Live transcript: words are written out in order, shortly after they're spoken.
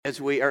As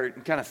we are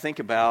kind of think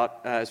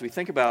about,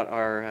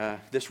 our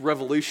this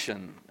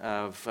revolution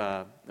of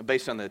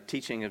based on the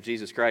teaching of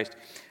Jesus Christ,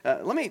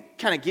 let me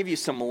kind of give you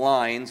some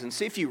lines and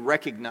see if you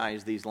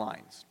recognize these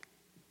lines.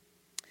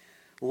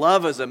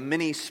 Love is a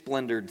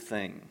many-splendored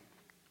thing.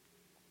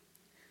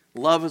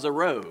 Love is a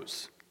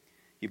rose.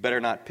 You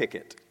better not pick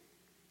it.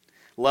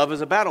 Love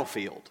is a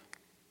battlefield.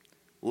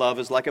 Love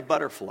is like a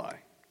butterfly.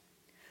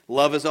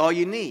 Love is all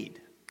you need.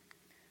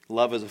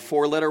 Love is a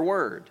four-letter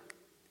word.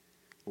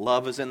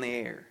 Love is in the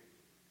air.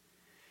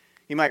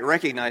 You might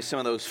recognize some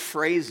of those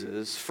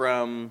phrases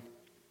from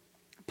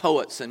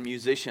poets and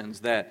musicians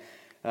that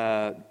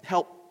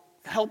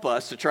help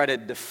us to try to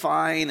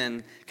define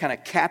and kind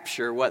of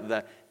capture what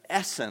the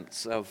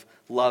essence of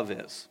love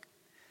is.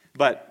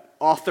 But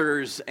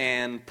authors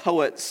and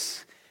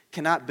poets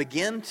cannot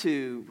begin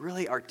to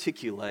really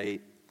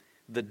articulate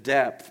the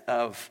depth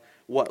of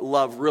what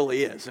love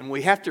really is. And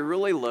we have to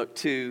really look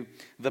to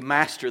the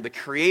master, the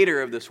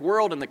creator of this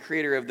world and the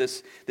creator of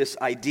this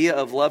idea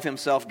of love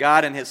himself,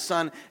 God, and his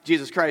son,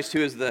 Jesus Christ,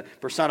 who is the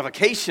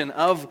personification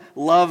of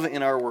love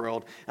in our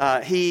world.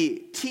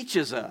 He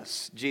teaches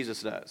us,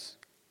 Jesus does,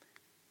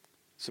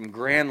 some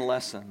grand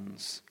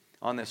lessons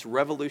on this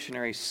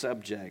revolutionary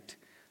subject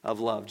of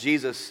love.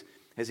 Jesus,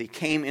 as he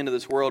came into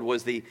this world,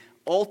 was the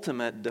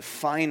ultimate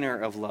definer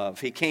of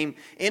love. He came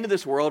into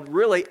this world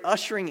really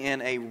ushering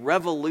in a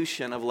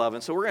revolution of love.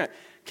 And so we're going to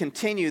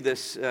continue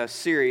this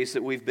series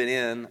that we've been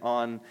in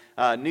on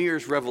New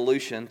Year's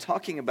Revolution,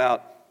 talking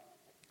about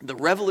the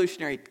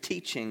revolutionary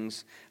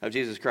teachings of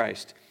Jesus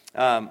Christ.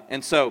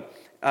 And so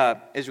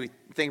as we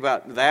think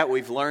about that,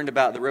 we've learned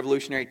about the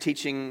revolutionary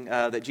teaching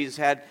that Jesus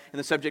had on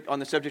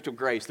the subject of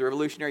grace, the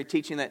revolutionary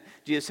teaching that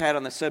Jesus had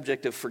on the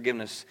subject of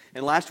forgiveness.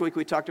 And last week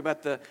we talked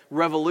about the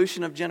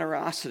revolution of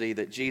generosity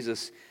that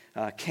Jesus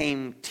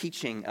came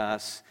teaching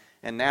us.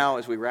 And now,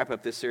 as we wrap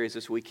up this series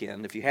this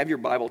weekend, if you have your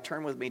Bible,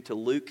 turn with me to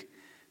Luke,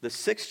 the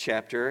 6th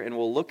chapter, and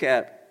we'll look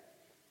at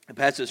a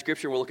passage of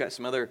Scripture. We'll look at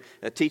some other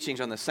teachings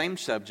on the same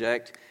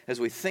subject as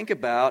we think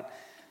about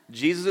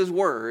Jesus'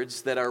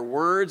 words that are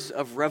words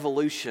of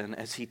revolution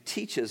as he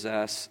teaches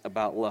us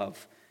about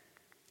love.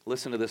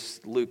 Listen to this,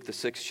 Luke, the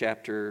 6th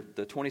chapter,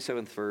 the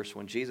 27th verse,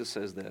 when Jesus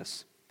says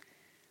this,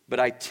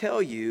 "But I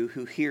tell you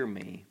who hear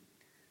me,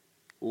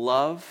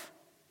 love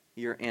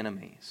your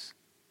enemies.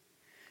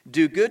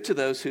 Do good to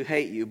those who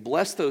hate you,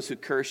 bless those who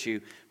curse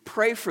you,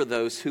 pray for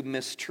those who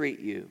mistreat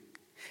you.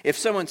 If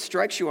someone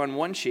strikes you on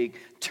one cheek,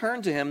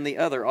 turn to him the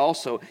other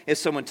also. If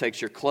someone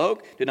takes your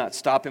cloak, do not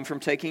stop him from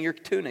taking your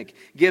tunic.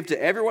 Give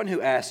to everyone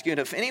who asks you, and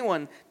if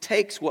anyone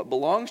takes what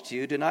belongs to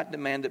you, do not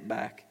demand it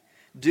back.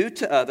 Do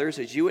to others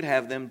as you would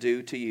have them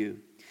do to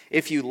you.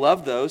 If you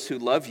love those who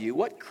love you,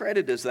 what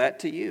credit is that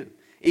to you?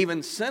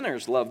 Even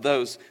sinners love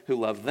those who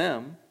love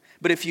them.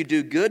 But if you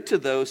do good to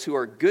those who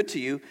are good to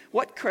you,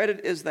 what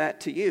credit is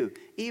that to you?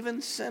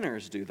 Even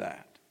sinners do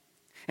that.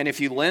 And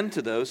if you lend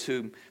to those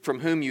from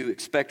whom you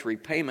expect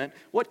repayment,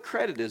 what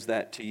credit is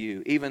that to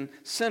you? Even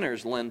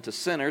sinners lend to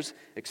sinners,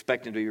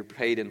 expecting to be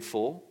repaid in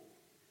full.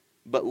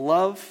 But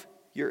love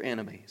your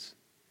enemies.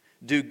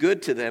 Do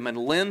good to them and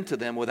lend to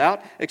them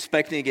without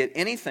expecting to get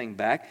anything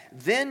back.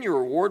 Then your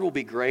reward will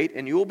be great,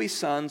 and you will be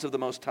sons of the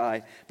Most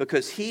High,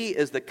 because He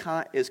is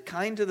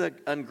kind to the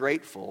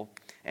ungrateful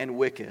and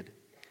wicked.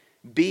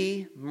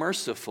 Be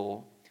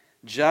merciful,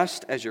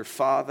 just as your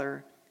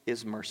Father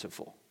is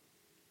merciful."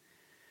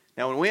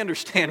 Now, when we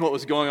understand what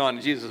was going on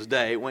in Jesus'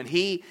 day, when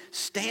he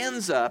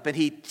stands up and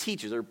he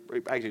teaches, or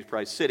actually he's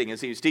probably sitting as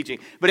he was teaching,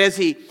 but as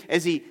he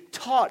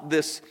taught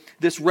this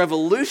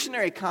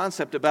revolutionary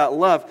concept about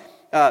love,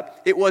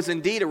 it was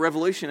indeed a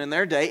revolution in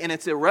their day, and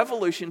it's a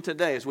revolution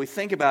today as we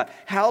think about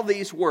how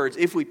these words,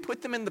 if we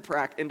put them into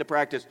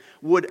practice,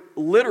 would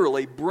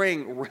literally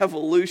bring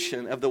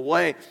revolution of the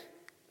way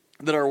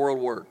that our world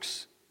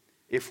works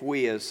if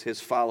we as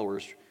his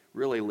followers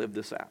really live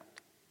this out.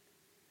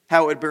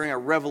 How it would bring a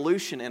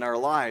revolution in our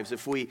lives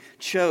if we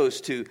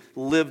chose to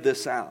live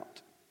this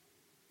out.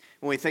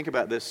 When we think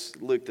about this,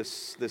 Luke,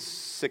 this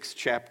 6th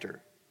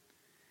chapter,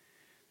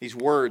 these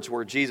words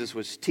where Jesus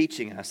was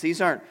teaching us, these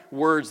aren't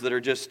words that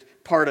are just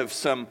part of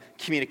some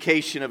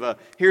communication of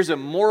here's a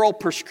moral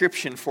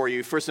prescription for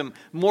you for some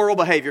moral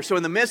behavior. So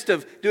in the midst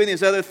of doing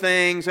these other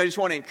things, I just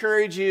want to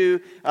encourage you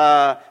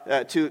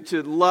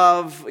to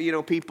love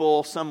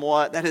people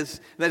somewhat. That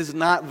is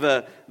not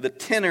the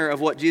tenor of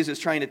what Jesus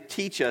is trying to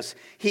teach us.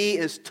 He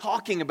is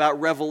talking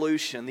about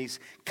revolution, these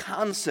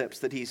concepts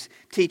that he's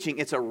teaching.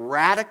 It's a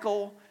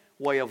radical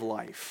way of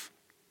life.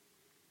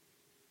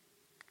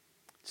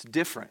 It's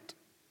different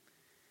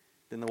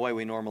than the way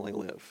we normally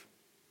live.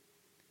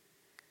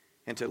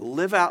 And to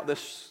live out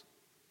this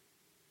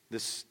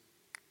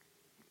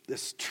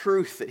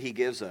truth that he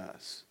gives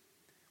us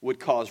would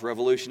cause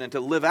revolution. And to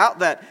live out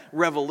that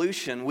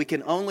revolution, we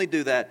can only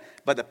do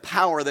that by the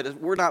power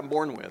that we're not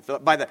born with,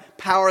 by the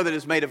power that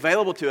is made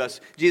available to us.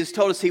 Jesus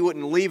told us he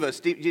wouldn't leave us.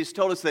 Jesus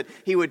told us that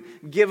he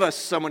would give us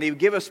someone, he would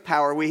give us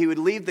power, he would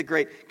leave the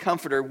great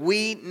comforter.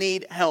 We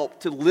need help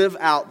to live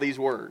out these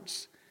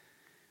words.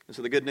 And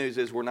so the good news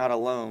is we're not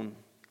alone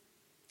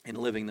in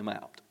living them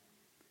out.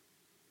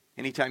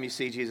 Anytime you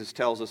see Jesus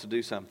tells us to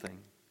do something,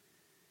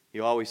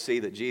 you always see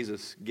that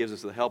Jesus gives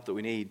us the help that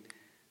we need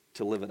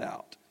to live it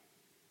out.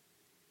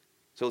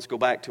 So let's go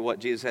back to what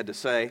Jesus had to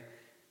say.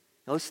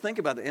 Now let's think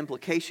about the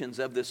implications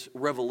of this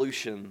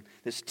revolution,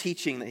 this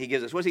teaching that he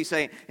gives us. What does he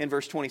say in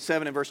verse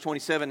 27? In verse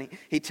 27,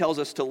 he tells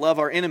us to love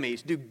our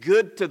enemies, do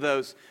good to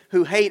those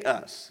who hate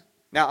us.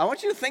 Now, I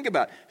want you to think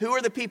about who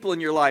are the people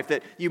in your life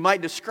that you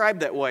might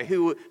describe that way,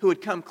 who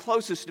would come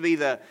closest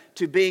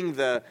to being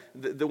the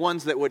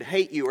ones that would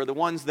hate you, or the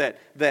ones that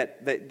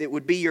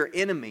would be your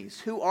enemies.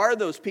 Who are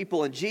those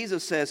people? And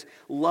Jesus says,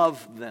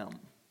 love them.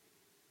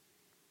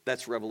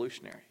 That's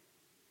revolutionary.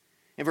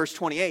 In verse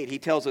 28, he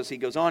tells us, he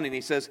goes on and he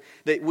says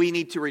that we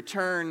need to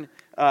return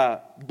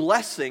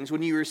blessings.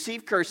 When you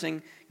receive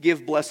cursing,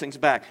 give blessings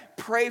back.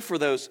 Pray for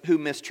those who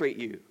mistreat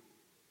you.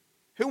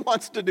 Who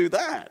wants to do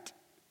that?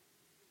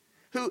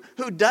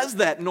 Who does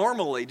that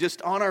normally,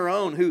 just on our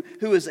own?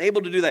 Who is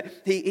able to do that?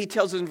 He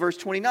tells us in verse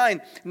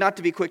 29 not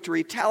to be quick to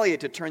retaliate,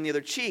 to turn the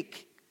other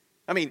cheek.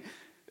 I mean,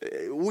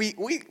 we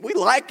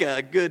like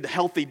a good,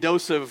 healthy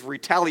dose of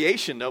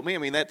retaliation, don't we? I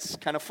mean, that's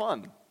kind of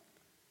fun.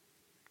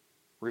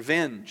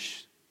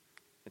 Revenge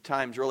at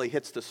times really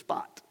hits the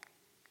spot.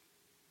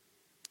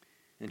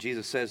 And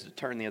Jesus says to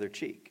turn the other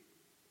cheek.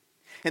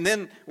 And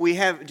then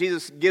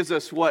Jesus gives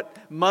us what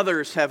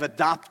mothers have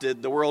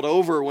adopted the world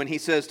over when he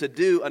says to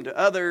do unto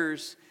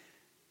others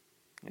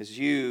as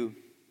you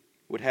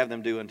would have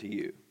them do unto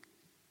you.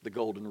 The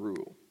golden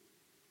rule.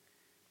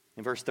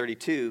 In verse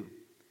 32,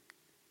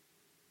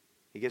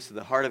 he gets to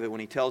the heart of it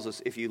when he tells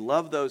us, if you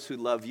love those who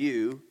love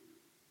you,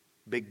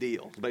 big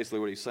deal. That's basically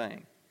what he's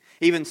saying.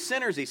 Even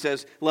sinners, he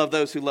says, love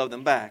those who love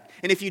them back.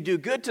 And if you do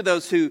good to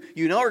those who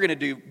you know are going to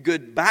do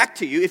good back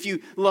to you, if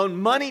you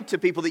loan money to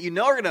people that you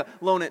know are going to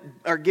loan it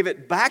or give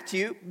it back to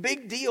you,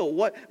 big deal.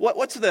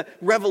 What's the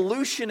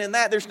revolution in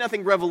that? There's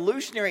nothing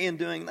revolutionary in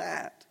doing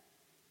that.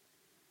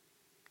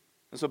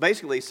 And so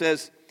basically he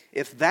says,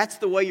 if that's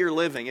the way you're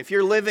living, if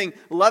you're living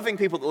loving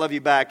people that love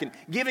you back and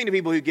giving to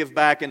people who give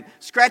back and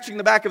scratching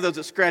the back of those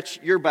that scratch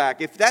your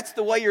back, if that's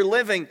the way you're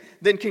living,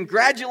 then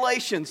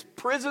congratulations.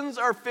 Prisons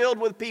are filled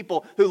with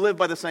people who live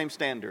by the same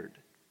standard.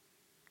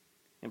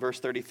 In verse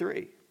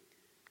 33,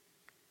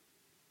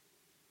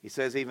 he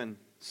says even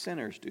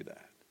sinners do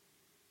that.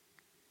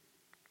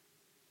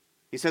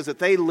 He says that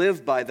they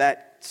live by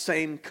that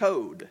same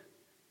code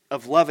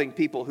of loving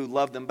people who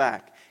love them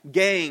back.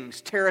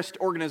 Gangs, terrorist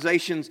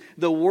organizations,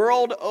 the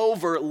world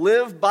over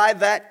live by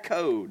that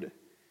code.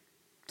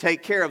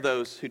 Take care of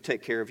those who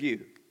take care of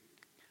you.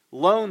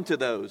 Loan to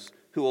those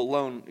who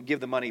will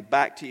give the money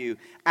back to you.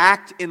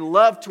 Act in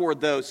love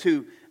toward those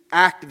who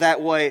act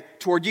that way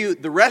toward you.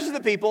 The rest of the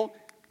people,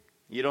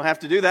 you don't have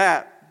to do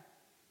that.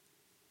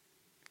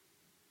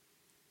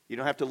 You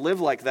don't have to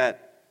live like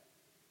that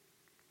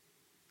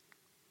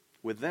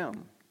with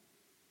them.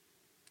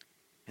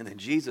 And then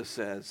Jesus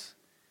says,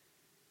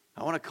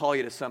 I want to call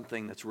you to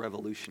something that's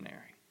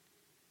revolutionary.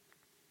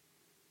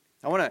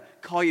 I want to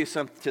call you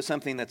to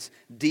something that's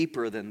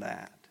deeper than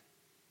that.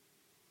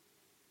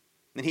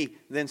 And he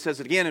then says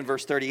it again in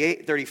verse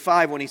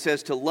 35 when he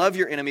says to love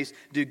your enemies,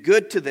 do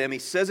good to them. He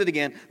says it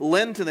again,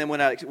 lend to them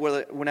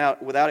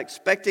without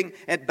expecting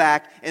it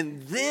back.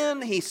 And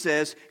then he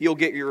says you'll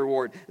get your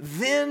reward.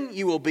 Then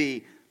you will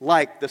be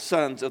like the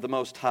sons of the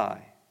Most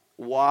High.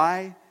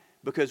 Why?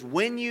 Because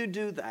when you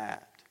do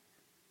that,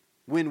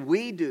 when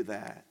we do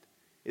that,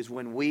 is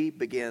when we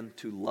begin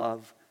to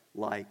love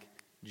like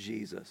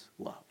Jesus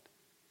loved.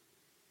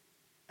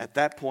 At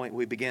that point,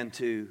 we begin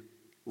to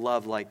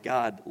love like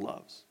God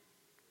loves.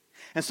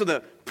 And so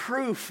the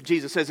proof,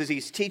 Jesus says, as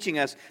he's teaching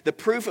us, the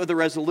proof of the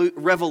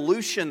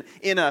revolution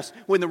in us,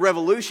 when the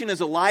revolution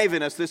is alive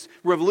in us, this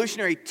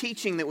revolutionary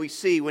teaching that we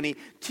see, when he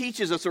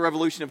teaches us a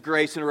revolution of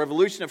grace and a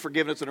revolution of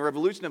forgiveness and a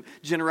revolution of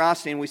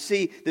generosity, and we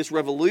see this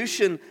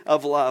revolution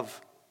of love,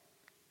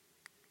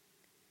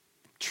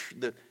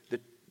 the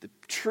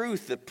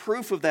truth, the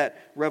proof of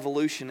that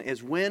revolution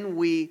is when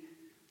we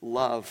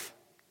love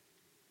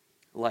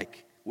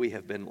like we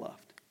have been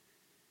loved.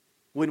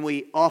 When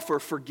we offer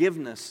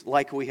forgiveness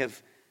like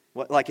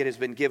it has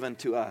been given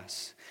to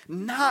us.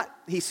 Not,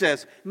 he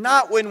says,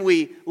 not when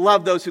we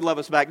love those who love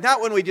us back.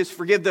 Not when we just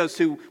forgive those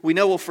who we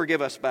know will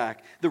forgive us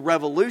back. The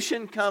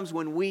revolution comes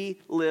when we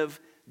live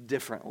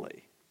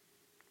differently.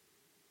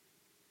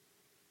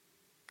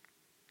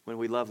 When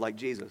we love like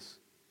Jesus.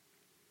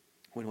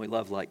 When we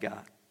love like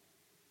God.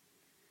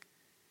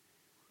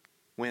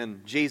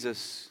 When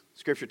Jesus,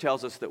 Scripture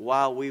tells us that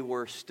while we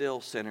were still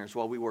sinners,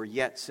 while we were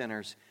yet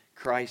sinners,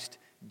 Christ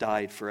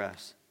died for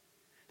us.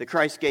 That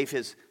Christ gave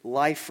his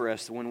life for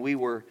us when we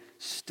were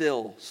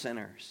still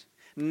sinners.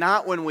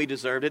 Not when we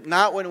deserved it,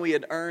 not when we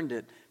had earned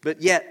it,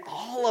 but yet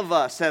all of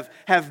us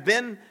have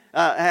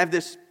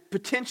this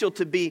potential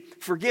to be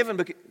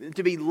forgiven,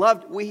 to be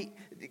loved.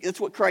 That's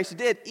what Christ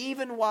did,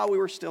 even while we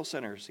were still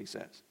sinners, he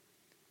says.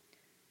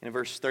 And in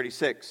verse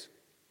 36,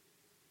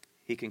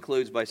 he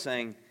concludes by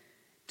saying,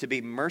 to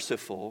be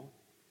merciful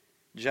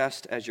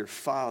just as your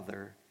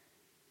Father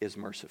is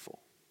merciful.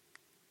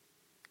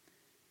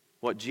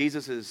 What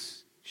Jesus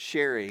is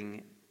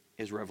sharing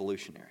is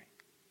revolutionary.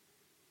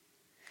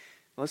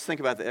 Let's think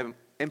about the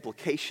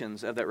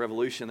implications of that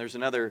revolution. There's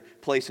another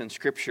place in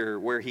Scripture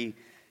where he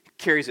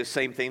carries the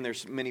same theme.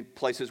 There's many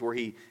places where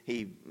he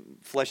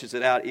fleshes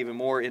it out even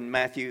more. In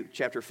Matthew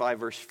chapter 5,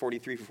 verse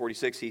 43 to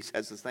 46, he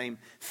has the same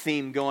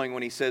theme going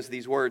when he says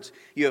these words.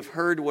 You have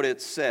heard what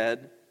it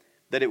said,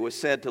 that it was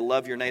said to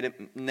love your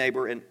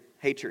neighbor and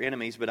hate your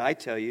enemies. But I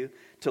tell you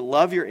to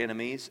love your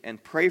enemies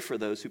and pray for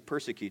those who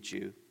persecute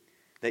you,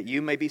 that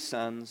you may be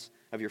sons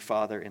of your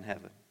Father in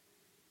heaven.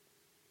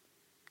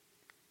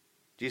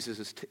 Jesus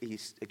is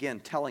he's again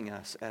telling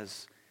us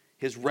as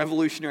his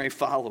revolutionary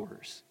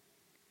followers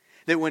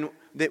that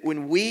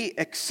when we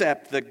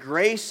accept the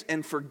grace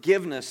and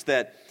forgiveness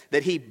that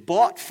he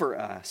bought for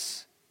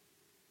us,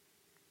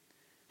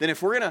 then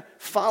if we're going to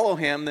follow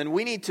him, then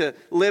we need to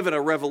live in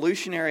a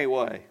revolutionary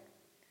way.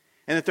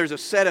 And that there's a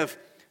set of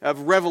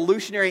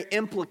revolutionary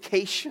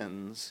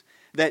implications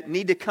that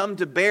need to come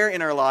to bear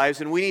in our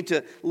lives, and we need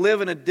to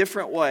live in a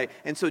different way.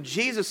 And so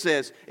Jesus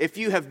says, if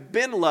you have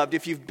been loved,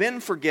 if you've been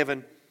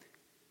forgiven,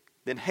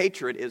 then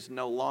hatred is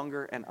no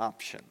longer an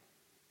option.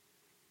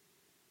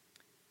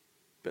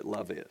 But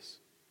love is.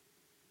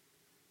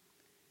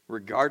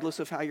 Regardless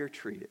of how you're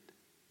treated,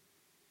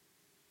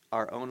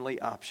 our only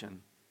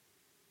option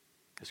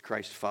as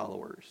Christ's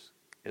followers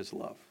is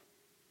love.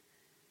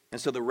 And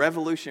so the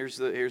revolution,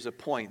 here's a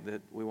point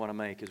that we want to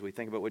make as we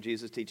think about what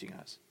Jesus is teaching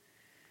us.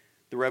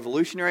 The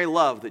revolutionary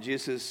love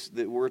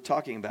that we're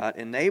talking about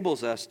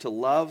enables us to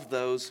love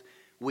those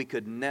we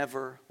could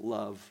never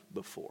love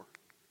before.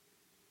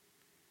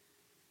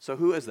 So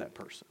who is that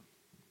person?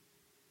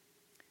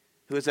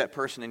 Who is that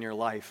person in your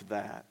life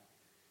that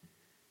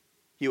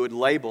you would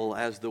label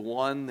as the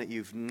one that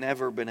you've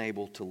never been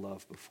able to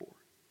love before?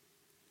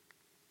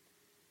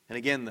 And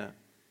again, the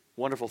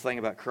wonderful thing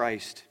about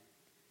Christ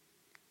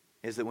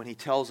is that when he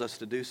tells us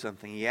to do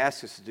something, he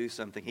asks us to do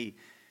something,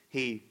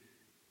 he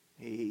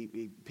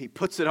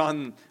puts it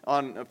on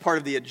a part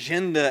of the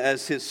agenda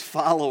as his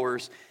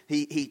followers.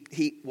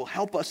 He will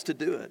help us to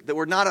do it. That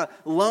we're not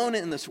alone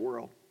in this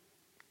world.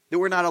 That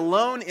we're not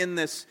alone in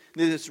this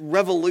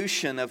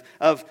revolution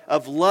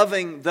of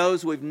loving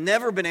those we've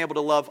never been able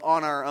to love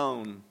on our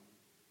own.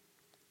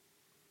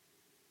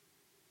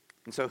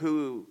 And so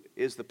who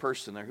is the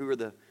person, or who are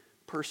the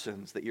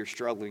persons that you're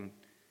struggling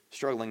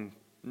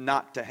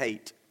not to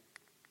hate?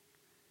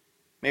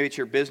 Maybe it's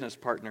your business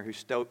partner who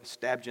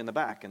stabbed you in the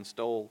back and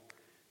stole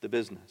the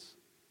business.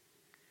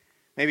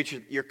 Maybe it's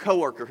your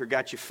coworker who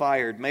got you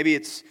fired. Maybe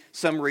it's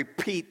some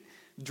repeat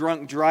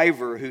drunk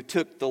driver who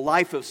took the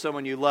life of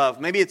someone you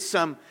love. Maybe it's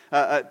some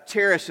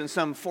terrorist in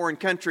some foreign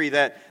country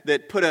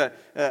that put a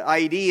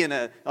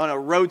IED on a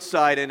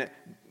roadside and it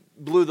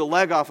blew the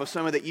leg off of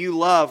someone that you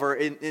love or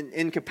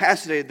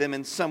incapacitated them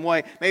in some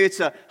way. Maybe it's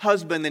a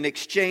husband that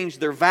exchanged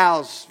their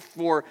vows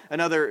for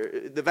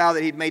the vow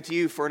that he'd made to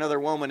you for another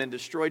woman and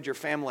destroyed your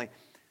family.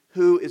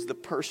 Who is the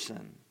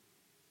person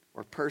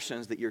or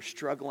persons that you're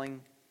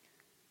struggling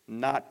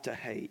not to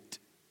hate?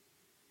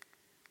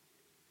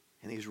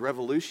 And these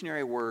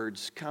revolutionary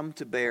words come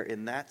to bear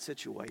in that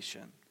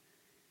situation.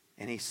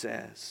 And he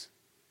says,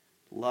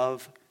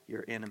 love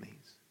your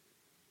enemies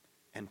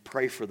and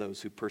pray for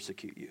those who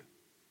persecute you,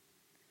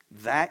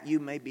 that you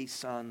may be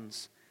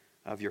sons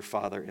of your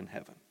Father in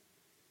heaven.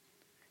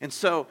 And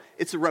so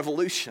it's a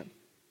revolution.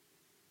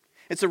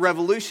 It's a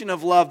revolution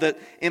of love that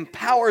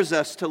empowers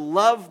us to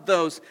love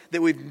those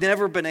that we've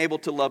never been able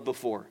to love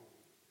before.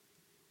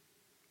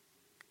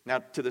 Now,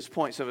 to this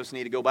point, some of us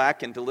need to go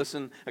back and to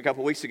listen. A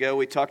couple weeks ago,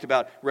 we talked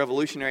about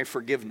revolutionary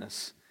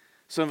forgiveness.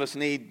 Some of us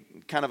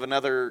need kind of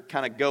another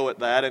kind of go at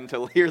that and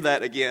to hear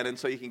that again. And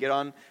so you can get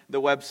on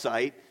the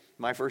website,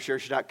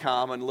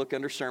 myfirstchurch.com, and look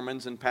under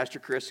sermons. And Pastor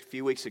Chris, a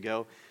few weeks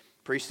ago,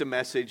 preached a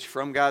message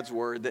from God's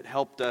Word that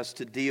helped us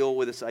to deal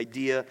with this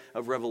idea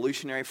of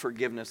revolutionary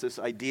forgiveness, this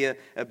idea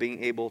of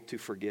being able to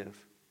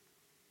forgive.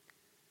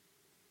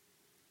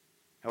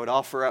 I would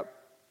offer up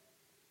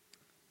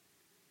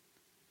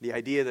the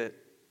idea that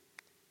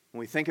when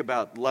we think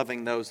about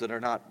loving those that are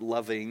not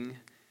loving,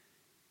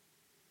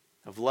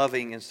 of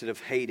loving instead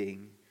of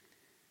hating,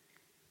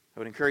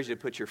 I would encourage you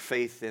to put your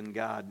faith in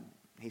God.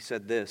 He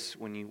said this,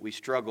 when we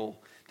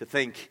struggle to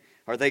think,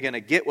 are they going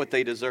to get what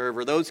they deserve?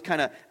 Or those kind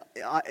of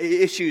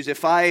issues,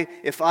 if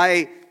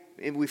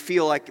we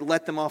feel like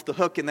let them off the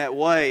hook in that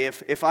way,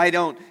 if I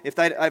don't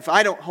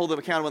hold them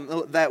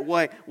accountable in that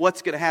way,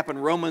 what's going to happen?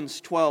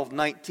 Romans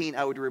 12:19,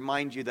 I would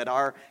remind you that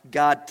our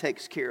God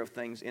takes care of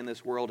things in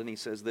this world, and he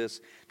says this,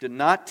 do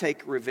not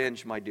take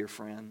revenge, my dear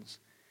friends,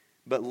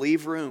 but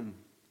leave room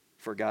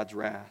for God's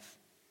wrath.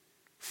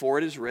 For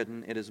it is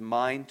written, it is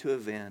mine to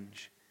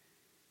avenge,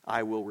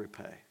 I will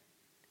repay.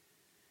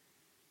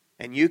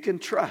 And you can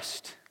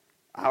trust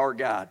our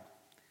God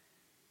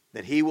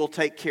that he will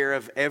take care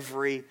of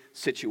every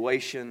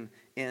situation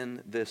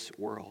in this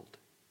world.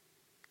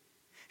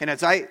 And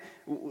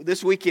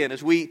this weekend,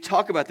 as we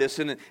talk about this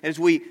and as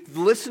we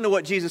listen to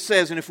what Jesus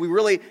says, and if we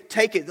really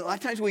take it, a lot of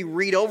times we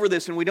read over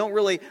this and we don't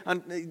really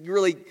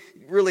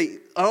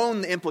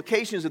own the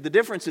implications of the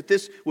difference that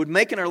this would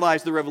make in our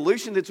lives, the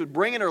revolution that this would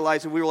bring in our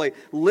lives if we really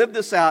live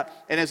this out.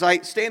 And as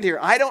I stand here,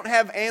 I don't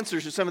have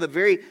answers to some of the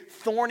very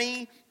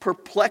thorny,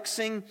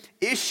 perplexing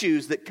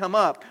issues that come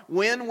up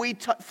when we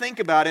think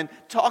about and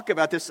talk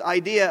about this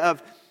idea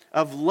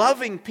of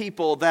loving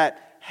people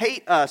that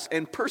hate us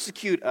and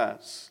persecute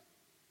us.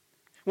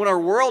 When our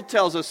world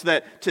tells us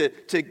that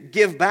to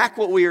give back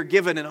what we are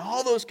given and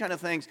all those kind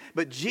of things.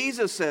 But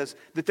Jesus says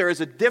that there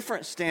is a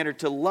different standard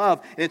to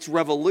love, and it's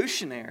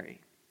revolutionary.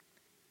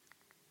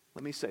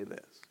 Let me say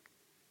this.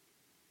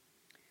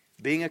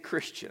 Being a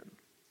Christian,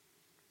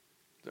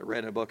 I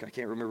read in a book, I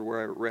can't remember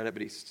where I read it,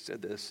 but he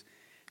said this.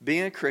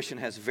 Being a Christian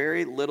has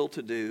very little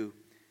to do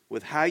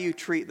with how you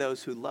treat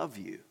those who love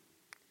you,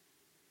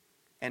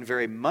 and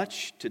very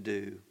much to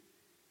do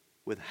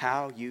with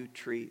how you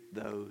treat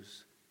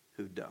those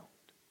who don't.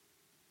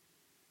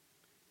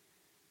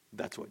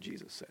 That's what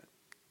Jesus said.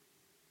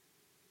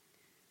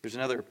 There's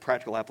another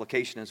practical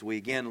application as we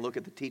again look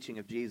at the teaching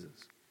of Jesus.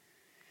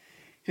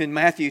 In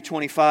Matthew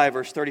 25,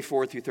 verse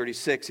 34 through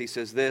 36, he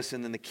says this,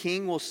 "And then the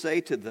king will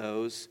say to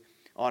those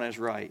on his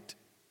right,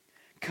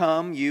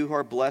 'Come, you who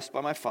are blessed by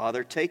my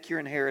Father, take your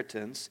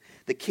inheritance,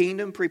 the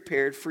kingdom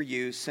prepared for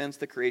you since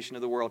the creation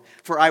of the world.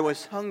 For I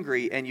was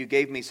hungry, and you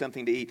gave me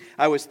something to eat.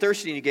 I was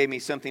thirsty, and you gave me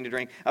something to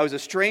drink. I was a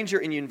stranger,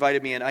 and you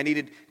invited me in. I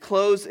needed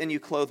clothes, and you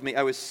clothed me.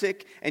 I was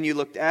sick, and you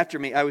looked after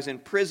me. I was in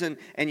prison,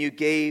 and you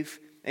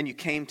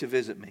came to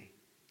visit me.'"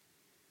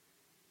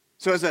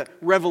 So as a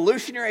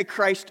revolutionary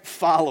Christ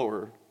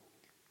follower,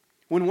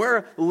 when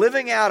we're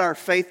living out our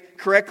faith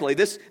correctly,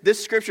 this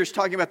scripture is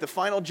talking about the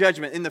final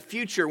judgment in the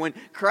future when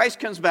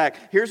Christ comes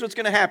back. Here's what's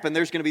going to happen.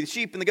 There's going to be the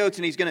sheep and the goats,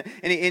 and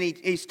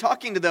he's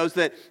talking to those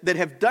that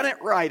have done it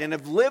right and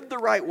have lived the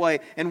right way.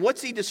 And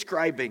what's he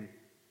describing?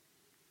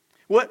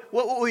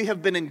 What we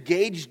have been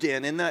engaged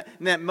in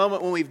that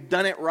moment when we've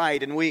done it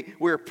right and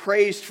we're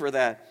praised for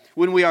that.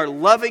 When we are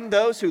loving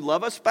those who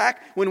love us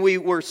back, when we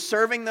were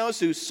serving those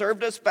who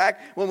served us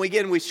back, when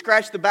we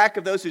scratched the back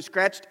of those who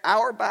scratched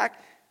our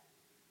back.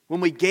 When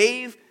we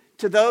gave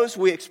to those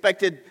we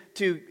expected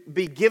to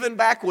be given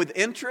back with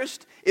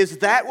interest, is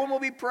that when we'll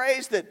be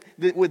praised? That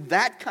with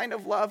that kind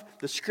of love,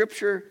 the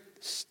Scripture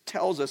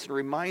tells us and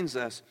reminds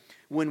us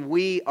when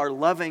we are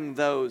loving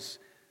those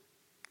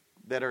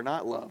that are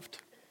not loved.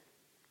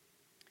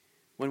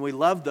 When we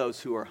love those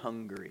who are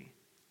hungry.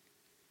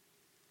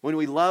 When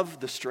we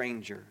love the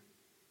stranger.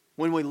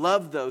 When we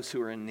love those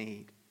who are in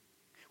need.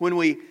 When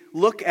we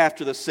look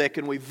after the sick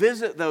and we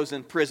visit those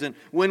in prison.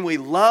 When we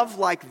love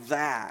like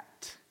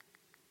that,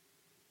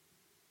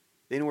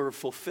 then we're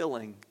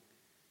fulfilling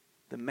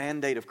the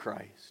mandate of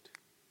Christ.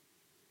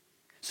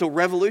 So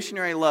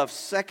revolutionary love,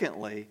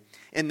 secondly,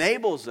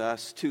 enables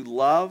us to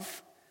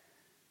love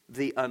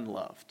the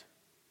unloved.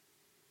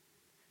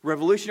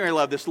 Revolutionary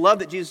love, this love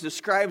that Jesus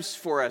describes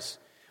for us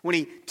when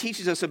he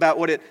teaches us about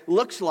what it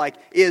looks like,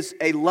 is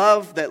a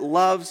love that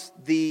loves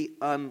the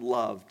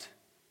unloved.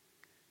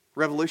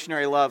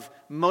 Revolutionary love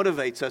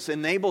motivates us,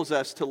 enables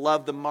us to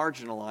love the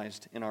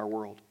marginalized in our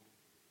world.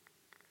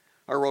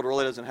 Our world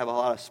really doesn't have a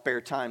lot of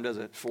spare time, does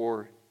it,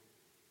 for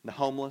the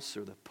homeless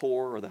or the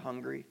poor or the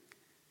hungry,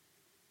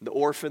 the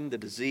orphan, the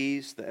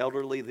diseased, the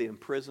elderly, the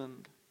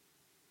imprisoned.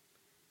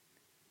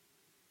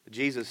 But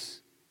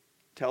Jesus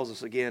tells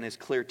us again his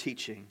clear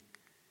teaching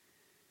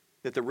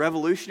that the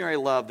revolutionary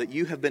love that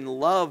you have been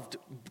loved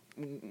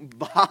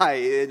by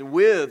and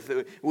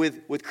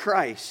with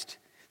Christ,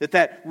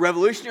 that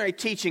revolutionary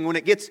teaching, when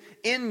it gets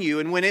in you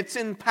and when it's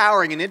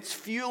empowering and it's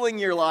fueling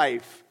your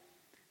life,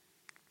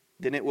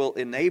 then it will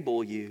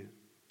enable you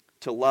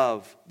to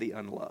love the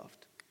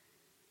unloved.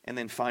 And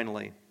then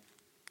finally,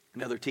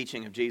 another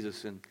teaching of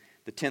Jesus in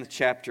the 10th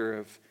chapter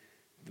of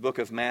the book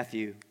of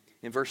Matthew.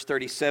 In verse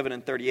 37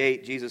 and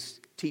 38, Jesus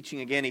teaching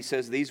again, he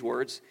says these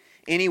words,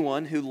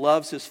 "Anyone who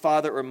loves his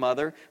father or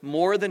mother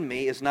more than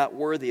me is not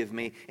worthy of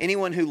me.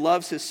 Anyone who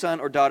loves his son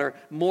or daughter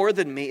more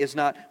than me is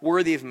not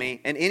worthy of me.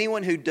 And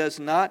anyone who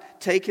does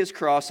not take his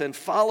cross and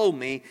follow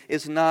me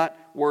is not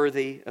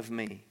worthy of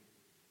me."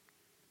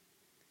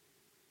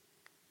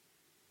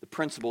 The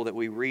principle that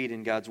we read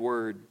in God's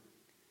Word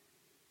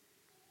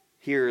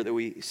here, that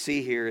we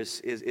see here,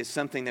 is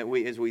something that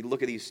we, as we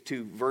look at these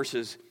two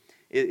verses,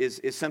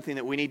 is something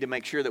that we need to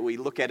make sure that we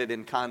look at it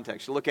in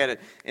context, look at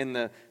it in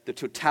the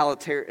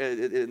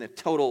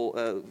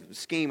total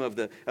scheme of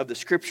the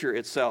Scripture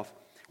itself.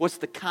 What's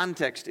the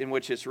context in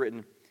which it's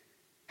written?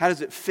 How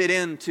does it fit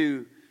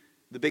into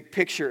the big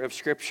picture of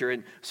Scripture?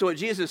 And so what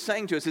Jesus is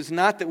saying to us is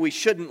not that we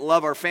shouldn't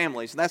love our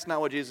families. That's not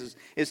what Jesus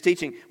is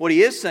teaching. What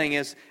he is saying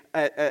is,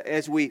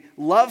 as we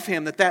love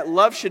Him, that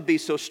love should be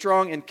so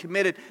strong and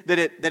committed that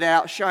it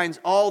outshines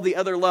all the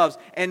other loves.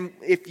 And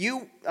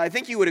I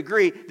think you would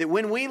agree that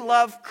when we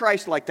love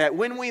Christ like that,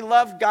 when we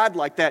love God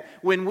like that,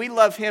 when we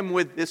love Him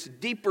with this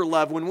deeper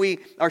love, when we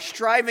are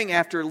striving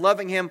after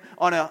loving Him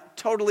on a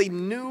totally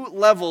new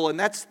level, and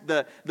that's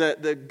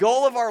the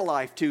goal of our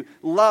life, to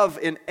love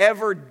in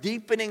ever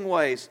deepening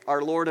ways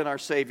our Lord and our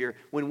Savior,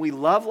 when we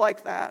love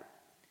like that,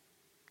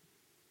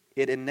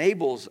 it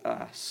enables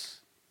us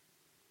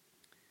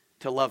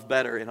to love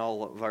better in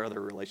all of our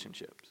other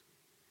relationships.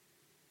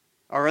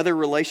 Our other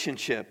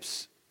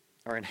relationships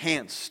are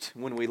enhanced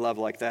when we love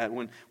like that.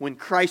 When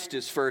Christ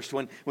is first,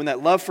 when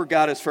that love for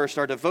God is first,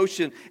 our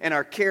devotion and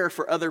our care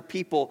for other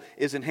people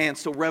is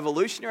enhanced. So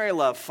revolutionary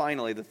love,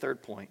 finally, the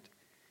third point,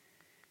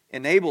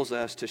 enables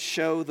us to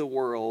show the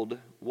world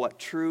what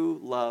true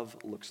love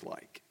looks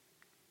like.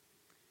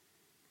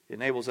 It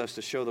enables us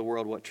to show the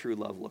world what true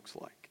love looks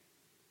like.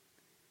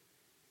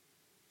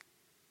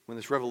 When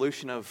this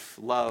revolution of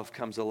love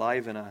comes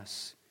alive in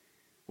us,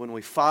 when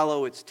we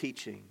follow its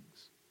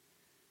teachings,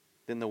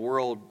 then the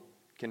world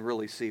can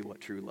really see what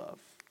true love,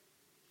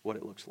 what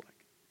it looks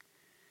like.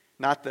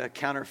 Not the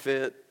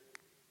counterfeit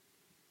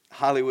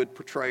Hollywood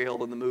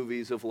portrayal in the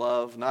movies of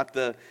love, not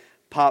the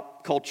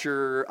pop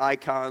culture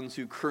icons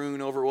who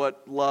croon over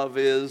what love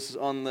is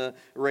on the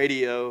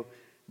radio.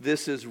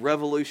 This is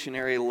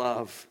revolutionary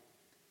love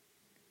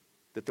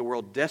that the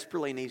world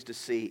desperately needs to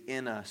see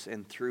in us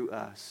and through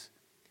us.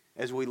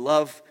 As we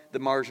love the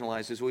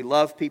marginalized, as we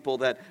love people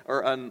that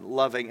are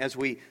unloving, as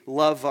we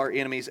love our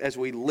enemies, as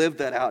we live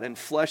that out and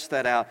flesh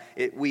that out,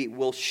 we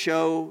will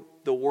show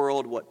the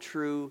world what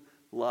true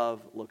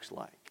love looks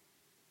like.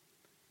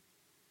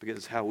 Because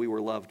it's how we were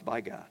loved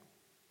by God.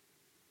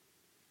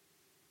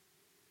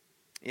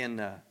 In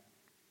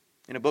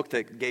a book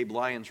that Gabe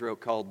Lyons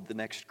wrote called The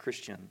Next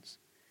Christians,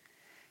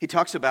 he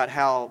talks about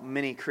how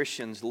many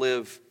Christians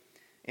live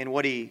in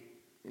what he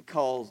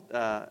calls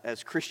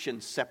as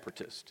Christian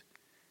separatist.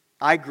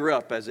 I grew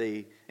up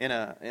in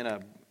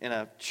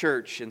a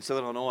church in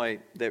Southern Illinois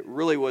that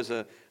really was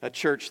a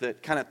church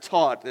that kind of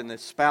taught and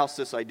espoused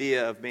this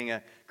idea of being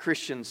a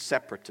Christian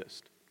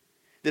separatist.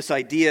 This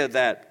idea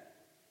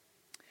that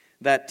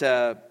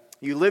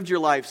you lived your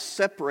life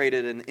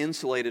separated and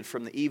insulated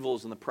from the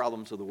evils and the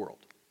problems of the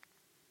world.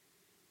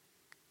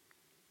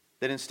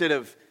 That instead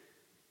of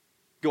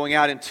going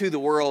out into the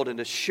world and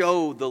to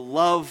show the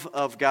love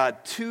of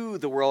God to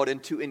the world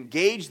and to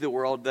engage the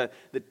world,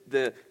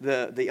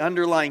 the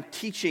underlying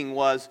teaching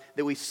was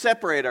that we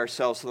separate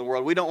ourselves from the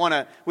world. We don't want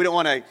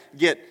to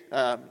get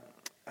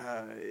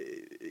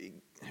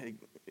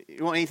we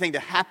don't want anything to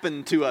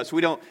happen to us.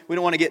 We don't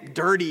want to get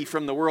dirty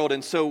from the world,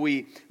 and so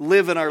we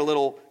live in our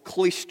little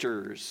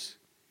cloisters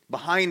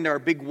behind our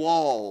big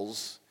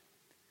walls,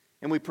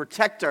 and we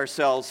protect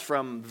ourselves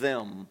from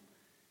them.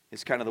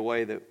 It's kind of the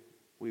way that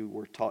we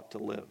were taught to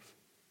live.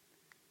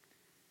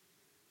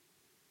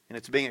 And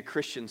it's being a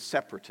Christian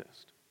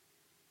separatist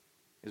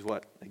is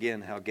what,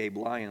 again, how Gabe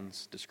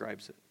Lyons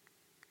describes it.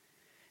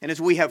 And as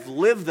we have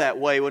lived that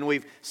way, when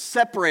we've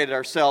separated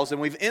ourselves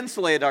and we've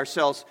insulated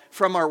ourselves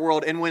from our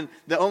world, and when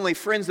the only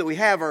friends that we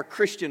have are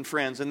Christian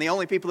friends, and the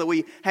only people that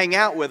we hang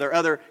out with are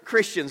other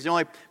Christians, the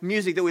only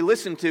music that we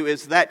listen to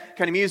is that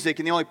kind of music,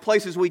 and the only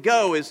places we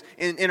go is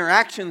in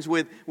interactions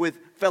with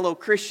fellow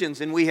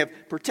Christians, and we have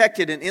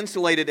protected and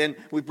insulated, and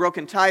we've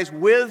broken ties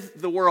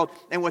with the world.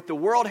 And what the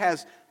world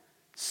has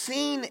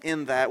seen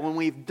in that, when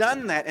we've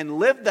done that and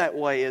lived that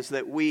way, is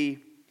that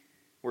we're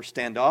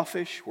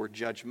standoffish, we're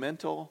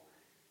judgmental,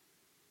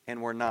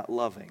 and we're not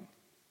loving.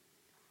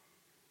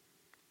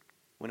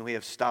 When we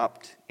have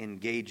stopped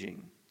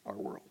engaging our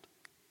world.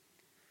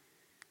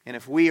 And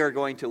if we are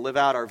going to live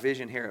out our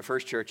vision here at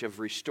First Church of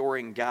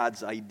restoring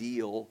God's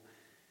ideal,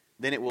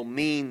 then it will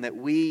mean that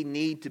we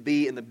need to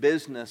be in the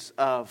business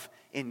of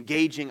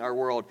engaging our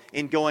world,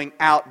 in going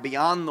out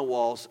beyond the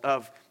walls,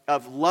 of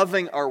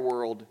loving our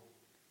world,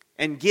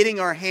 and getting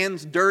our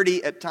hands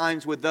dirty at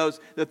times with those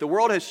that the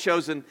world has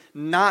chosen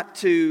not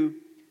to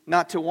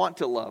want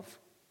to love.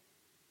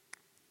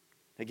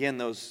 Again,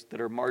 those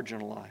that are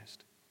marginalized.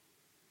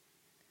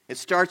 It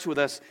starts with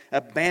us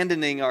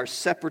abandoning our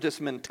separatist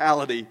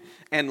mentality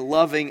and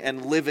loving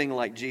and living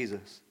like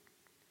Jesus.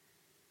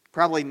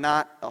 Probably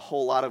not a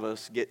whole lot of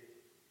us get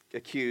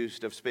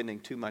accused of spending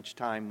too much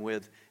time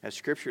with, as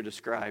Scripture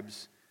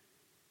describes,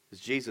 as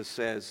Jesus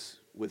says,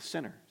 with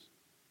sinners.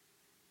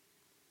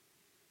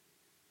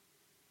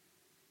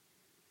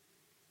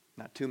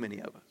 Not too many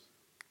of us.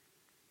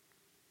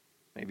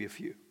 Maybe a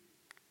few.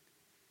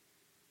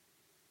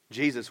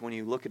 Jesus, when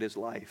you look at his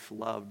life,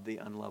 loved the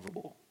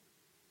unlovable.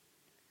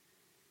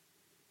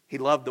 He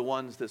loved the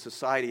ones that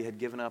society had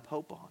given up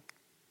hope on.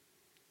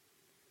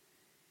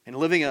 And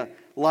living a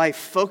life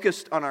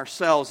focused on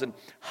ourselves and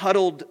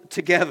huddled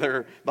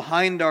together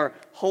behind our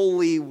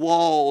holy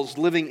walls,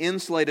 living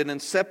insulated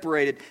and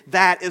separated,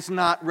 that is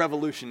not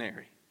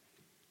revolutionary.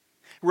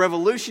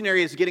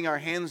 Revolutionary is getting our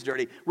hands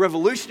dirty.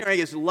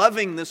 Revolutionary is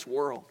loving this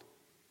world.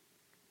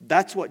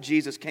 That's what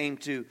Jesus came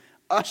to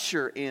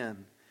usher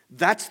in.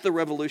 That's the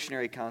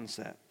revolutionary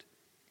concept.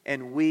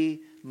 And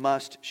we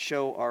must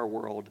show our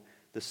world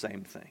the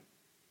same thing.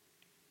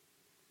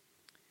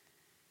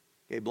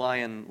 Gabe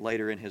Lyon,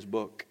 later in his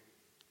book,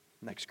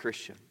 Next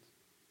Christian,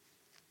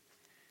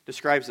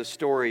 describes the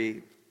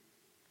story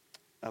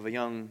of a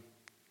young,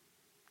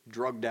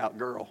 drugged-out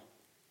girl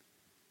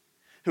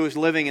who was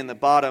living in the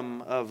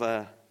bottom of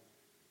a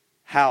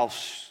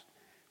house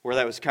where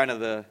that was kind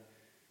of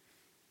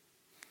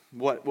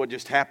what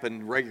just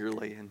happened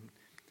regularly. And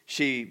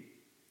she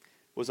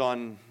was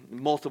on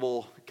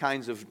multiple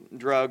kinds of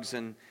drugs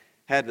and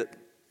had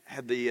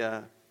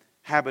the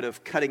habit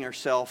of cutting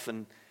herself,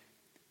 and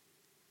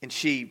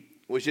she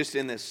was just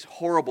in this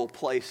horrible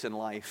place in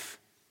life,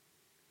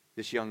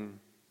 this young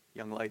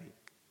lady.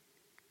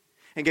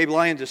 And Gabe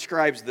Lyon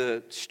describes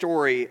the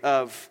story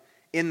of,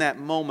 in that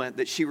moment,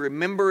 that she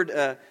remembered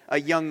a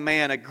young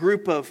man, a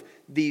group of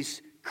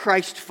these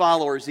Christ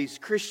followers, these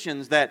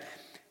Christians that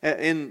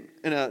in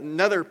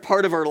another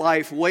part of her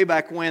life, way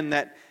back when,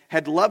 that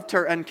had loved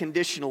her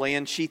unconditionally.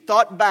 And she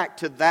thought back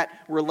to that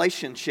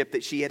relationship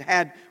that she had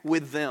had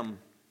with them.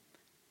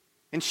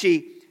 And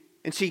she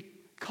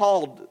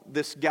called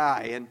this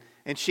guy,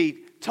 and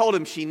she told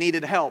him she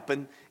needed help.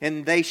 And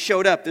they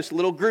showed up. This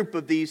little group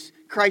of these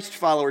Christ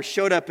followers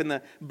showed up in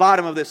the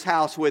bottom of this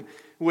house with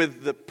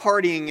the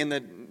partying and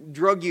the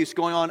drug use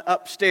going on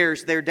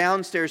upstairs. They're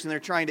downstairs, and they're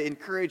trying to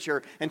encourage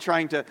her and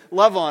trying to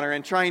love on her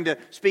and trying to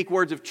speak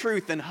words of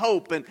truth and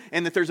hope and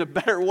that there's a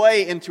better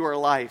way into her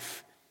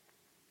life.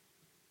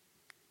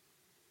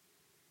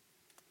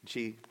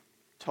 She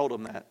told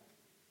them that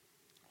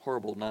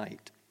horrible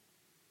night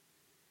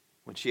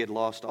when she had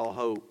lost all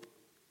hope.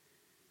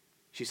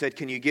 She said,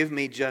 "Can you give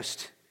me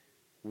just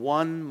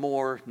one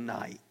more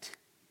night?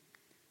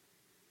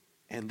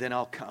 And then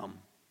I'll come.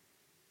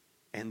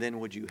 And then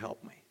would you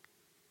help me?"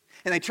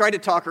 And they tried to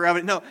talk her out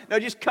of it. No,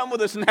 just come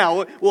with us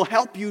now. We'll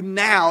help you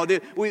now.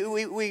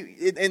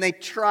 And they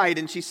tried,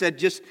 and she said,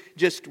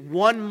 just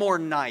one more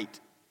night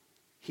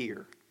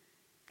here,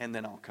 and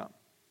then I'll come.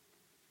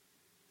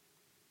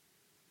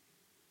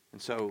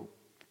 And so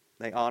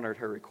they honored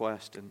her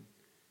request, and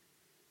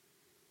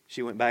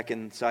she went back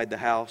inside the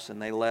house,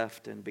 and they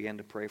left and began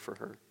to pray for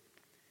her.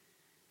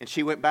 And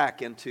she went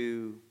back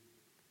into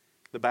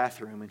the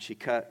bathroom, and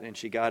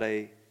she got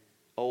a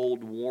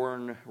old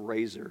worn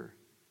razor,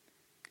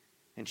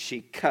 and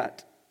she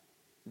cut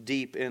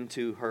deep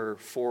into her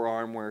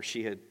forearm where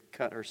she had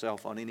cut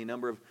herself on any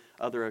number of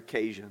other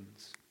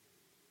occasions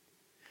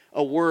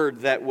a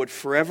word that would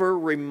forever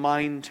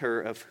remind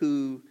her of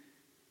who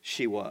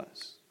she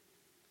was.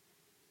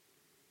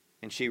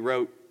 And she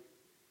wrote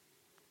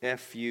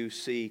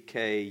F-U-C-K-U-P.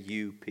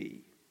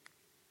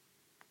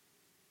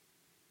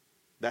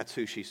 That's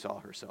who she saw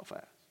herself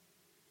as.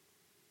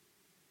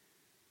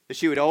 That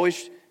she would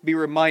always be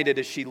reminded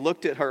as she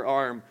looked at her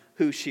arm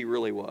who she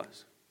really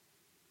was.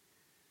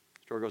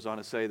 The story goes on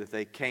to say that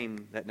they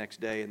came that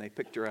next day and they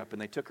picked her up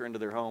and they took her into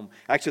their home.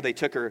 Actually, they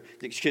took her,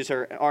 because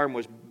her arm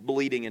was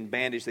bleeding and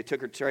bandaged, they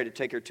tried to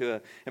take her to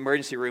an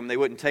emergency room. They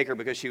wouldn't take her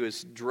because she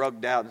was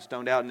drugged out and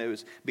stoned out, and it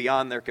was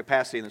beyond their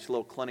capacity in this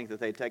little clinic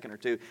that they had taken her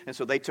to. And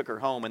so they took her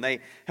home, and they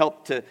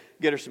helped to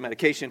get her some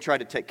medication, tried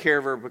to take care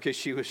of her because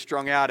she was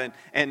strung out,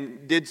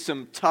 and did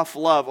some tough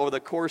love over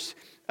the course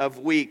of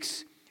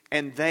weeks.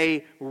 And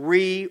they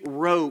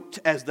rewrote,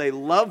 as they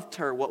loved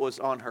her, what was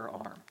on her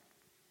arm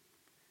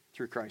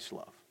through Christ's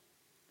love.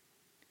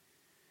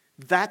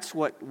 That's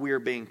what we're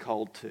being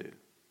called to.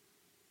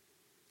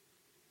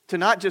 To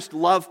not just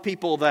love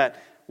people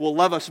that will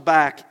love us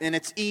back, and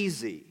it's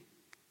easy.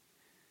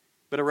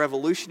 But a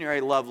revolutionary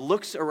love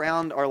looks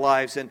around our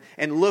lives and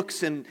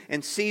looks and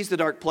sees the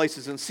dark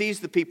places and sees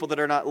the people that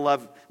are not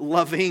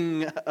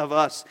loving of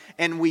us.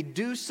 And we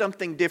do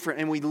something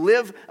different, and we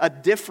live a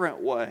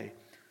different way.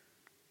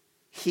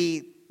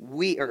 1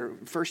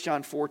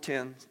 John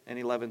 4:10 and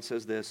 11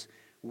 says this: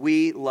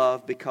 we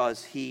love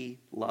because He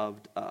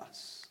loved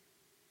us.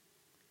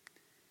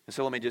 And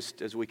so let me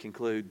just, as we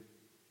conclude,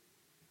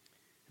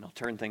 and I'll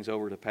turn things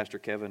over to Pastor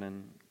Kevin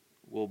and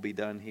we'll be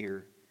done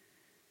here.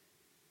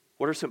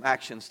 What are some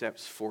action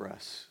steps for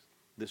us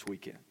this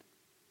weekend?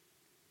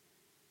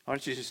 I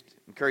want you to just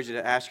encourage you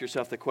to ask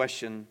yourself the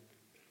question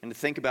and to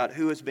think about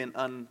who has been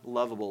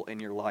unlovable in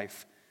your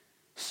life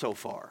so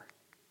far.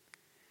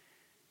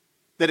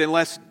 That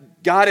unless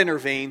God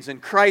intervenes and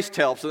Christ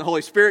helps and the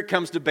Holy Spirit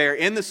comes to bear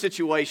in the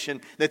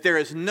situation, that there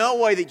is no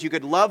way that you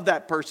could love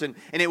that person,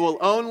 and it will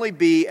only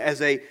be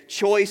as a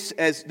choice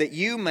as that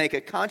you make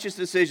a conscious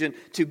decision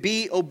to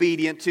be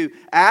obedient, to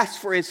ask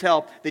for His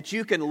help, that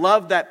you can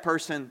love that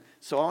person.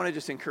 So I want to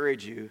just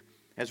encourage you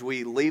as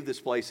we leave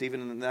this place, even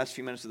in the last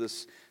few minutes of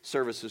this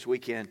service this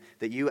weekend,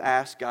 that you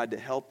ask God to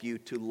help you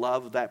to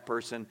love that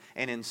person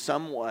and in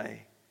some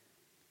way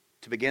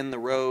to begin the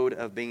road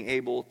of being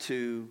able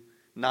to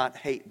not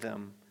hate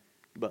them,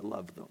 but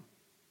love them.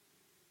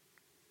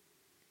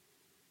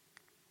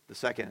 The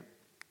second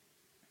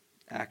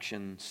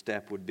action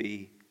step would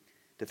be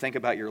to think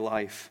about your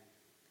life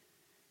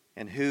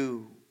and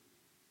who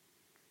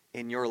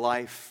in your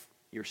life,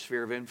 your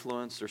sphere of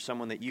influence, or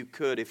someone that you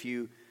could, if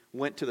you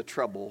went to the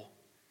trouble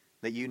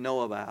that you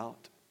know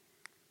about,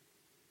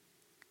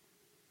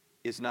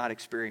 is not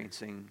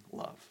experiencing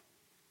love.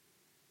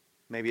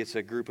 Maybe it's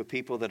a group of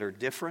people that are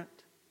different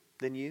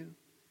than you.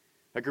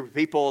 A group of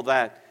people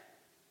that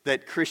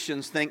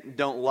Christians think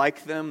don't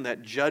like them,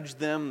 that judge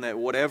them, that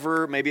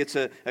whatever. Maybe it's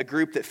a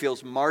group that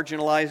feels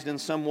marginalized in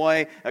some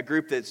way, a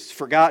group that's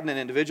forgotten, an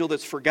individual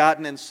that's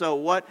forgotten. And so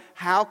what?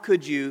 How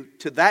could you,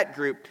 to that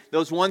group,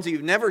 those ones that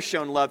you've never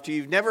shown love to,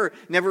 you've never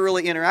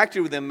really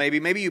interacted with them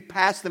maybe you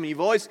passed them and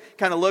you've always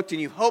kind of looked and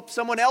you hoped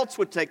someone else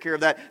would take care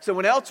of that,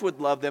 someone else would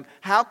love them.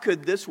 How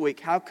could this week,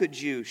 how could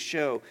you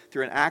show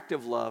through an act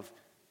of love,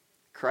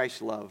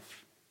 Christ's love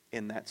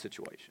in that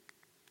situation?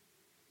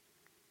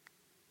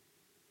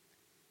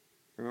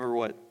 Remember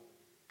what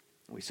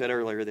we said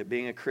earlier, that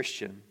being a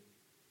Christian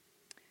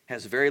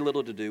has very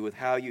little to do with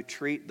how you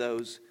treat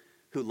those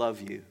who love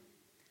you,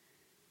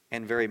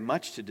 and very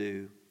much to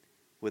do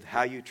with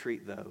how you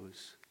treat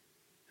those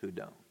who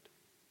don't.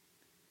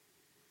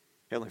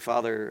 Heavenly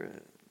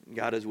Father,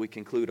 God, as we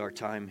conclude our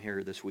time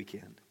here this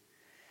weekend,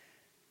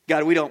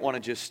 God, we don't want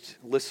to just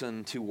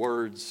listen to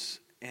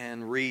words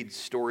and read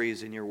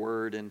stories in your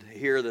word and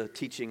hear the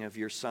teaching of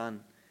your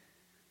Son,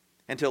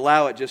 and to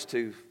allow it just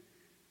to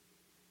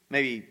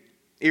maybe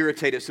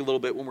irritate us a little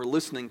bit when we're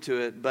listening to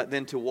it, but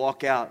then to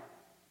walk out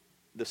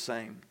the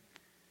same.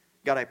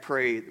 God, I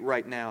pray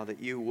right now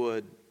that you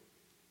would,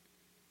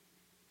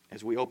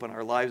 as we open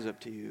our lives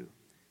up to you,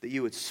 that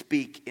you would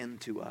speak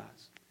into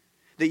us.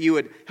 That you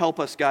would help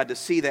us, God, to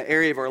see that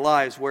area of our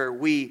lives where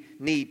we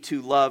need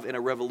to love in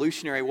a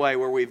revolutionary way,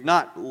 where we've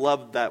not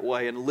loved that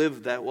way and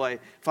lived that way.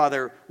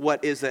 Father,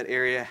 what is that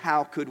area?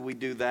 How could we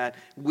do that?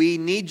 We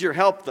need your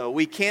help, though.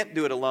 We can't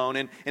do it alone,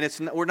 and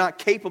we're not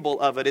capable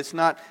of it. It's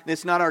not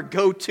our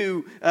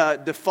go-to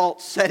default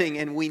setting,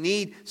 and we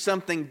need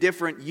something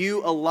different.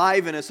 You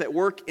alive in us, at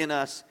work in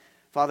us.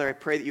 Father, I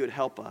pray that you would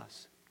help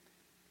us.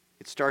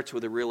 It starts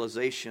with a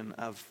realization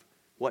of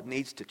what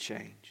needs to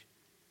change,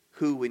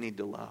 who we need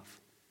to love,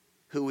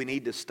 who we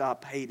need to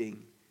stop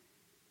hating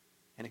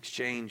in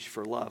exchange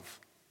for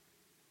love.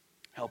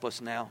 Help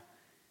us now.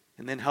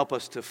 And then help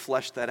us to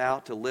flesh that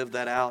out, to live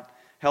that out.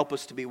 Help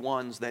us to be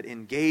ones that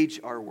engage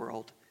our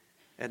world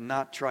and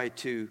not try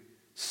to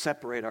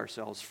separate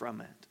ourselves from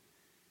it.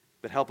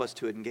 But help us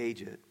to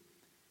engage it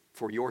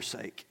for your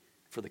sake,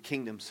 for the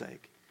kingdom's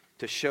sake,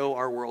 to show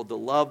our world the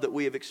love that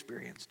we have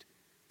experienced.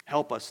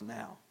 Help us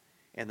now.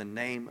 In the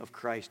name of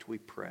Christ we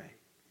pray.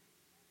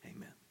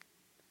 Amen.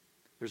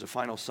 There's a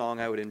final song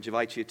I would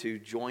invite you to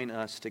join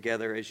us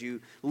together as you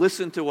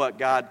listen to what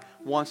God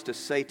wants to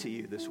say to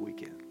you this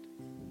weekend.